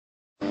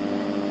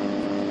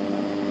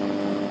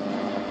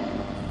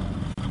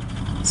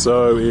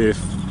So if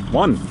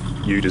one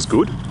ute is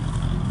good,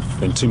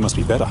 then two must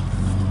be better.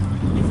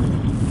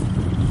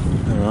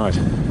 Alright,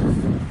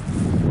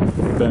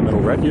 bare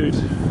metal rat ute,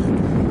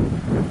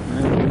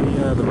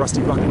 and the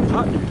rusty bucket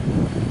part ute.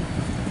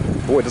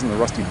 Boy, doesn't the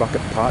rusty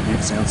bucket part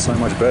ute sound so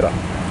much better.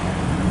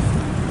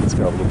 Let's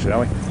go have a look,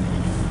 shall we?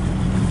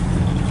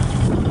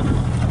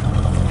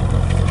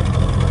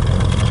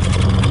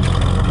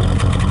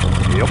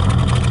 Yep,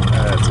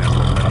 that sounds a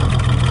lot better.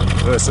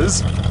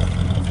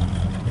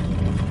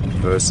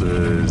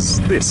 Versus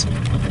this.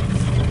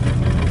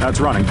 Now it's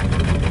running.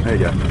 There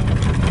you go.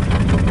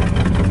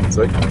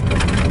 See?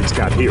 You just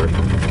can't hear it.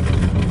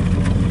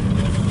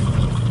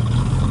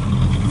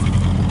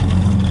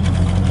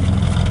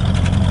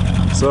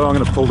 So I'm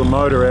going to pull the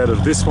motor out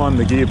of this one,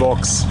 the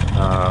gearbox,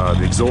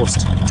 the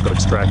exhaust. It's got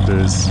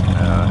extractors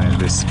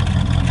and this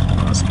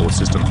support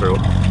system through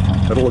it.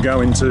 That'll all go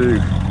into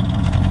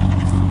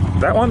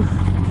that one,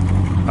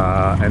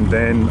 and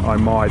then I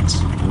might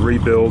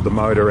rebuild the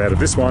motor out of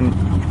this one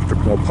for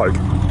more poke.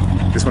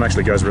 This one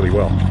actually goes really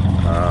well,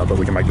 but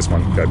we can make this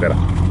one go better.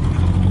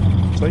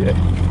 So yeah.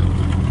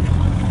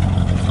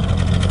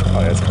 Oh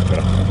yeah, that's much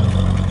better.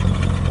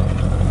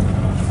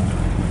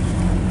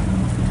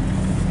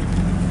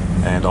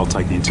 And I'll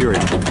take the interior.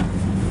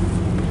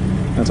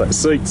 I'll take the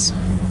seats,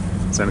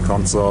 center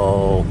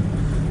console,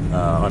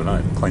 I don't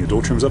know, clean the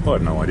door trims up, I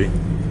have no idea.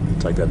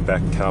 Take that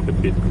back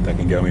carpet bit, that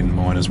can go in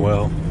mine as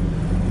well.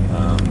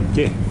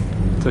 Yeah,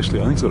 it's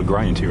actually, I think it's got a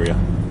grey interior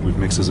with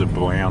mixes of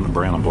brown and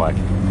black.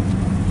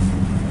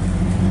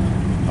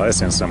 Oh, that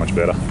sounds so much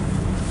better.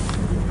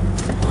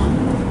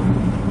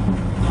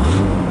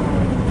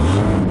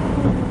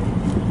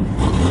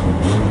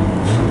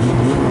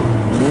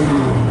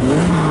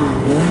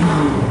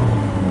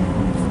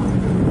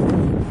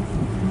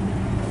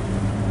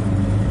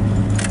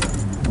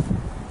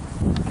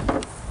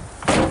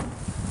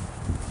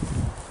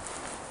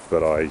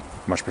 But I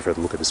much prefer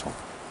the look of this one.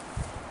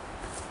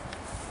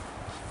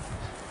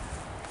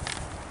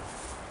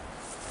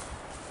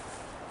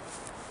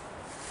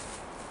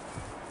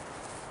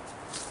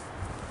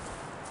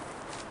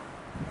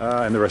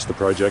 And the rest of the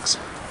projects.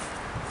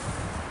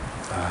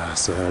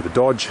 So the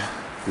Dodge,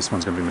 this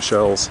one's going to be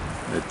Michelle's.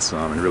 It's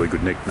in really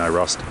good nick, no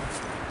rust,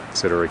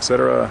 etc,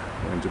 etc.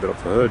 I'm going to do that up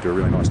for her, do a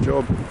really nice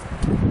job.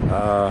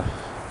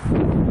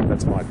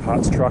 That's my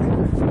parts truck,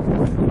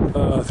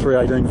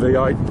 318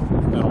 V8,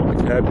 and I want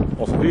the cab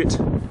off of it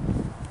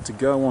to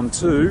go on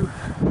to,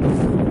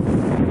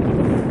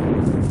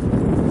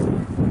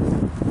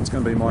 it's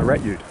going to be my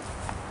rat ute,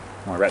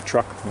 my rat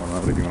truck,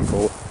 whatever you want to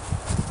call it.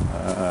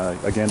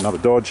 Again, another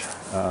Dodge,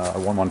 a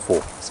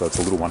 114, so it's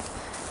a little one.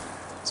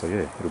 So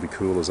yeah, it'll be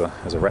cool as a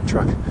rat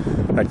truck.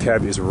 That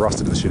cab is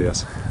rusted to the shit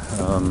house.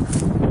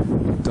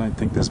 Don't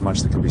think there's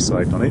much that can be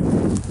saved on it.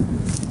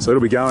 So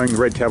it'll be going, the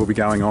red cab will be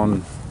going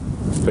on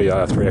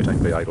VR, 318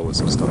 V8, all this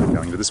sort of stuff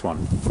going into this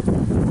one.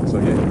 So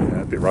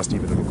yeah, a bit rusty,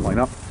 but it'll clean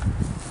up.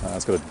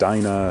 It's got a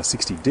Dana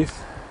 60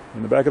 diff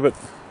in the back of it.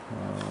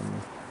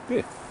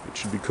 Yeah, it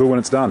should be cool when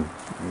it's done,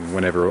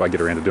 whenever I get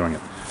around to doing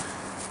it.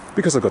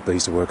 Because I've got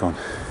these to work on.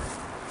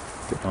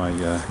 Get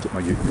my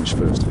ute finished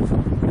first.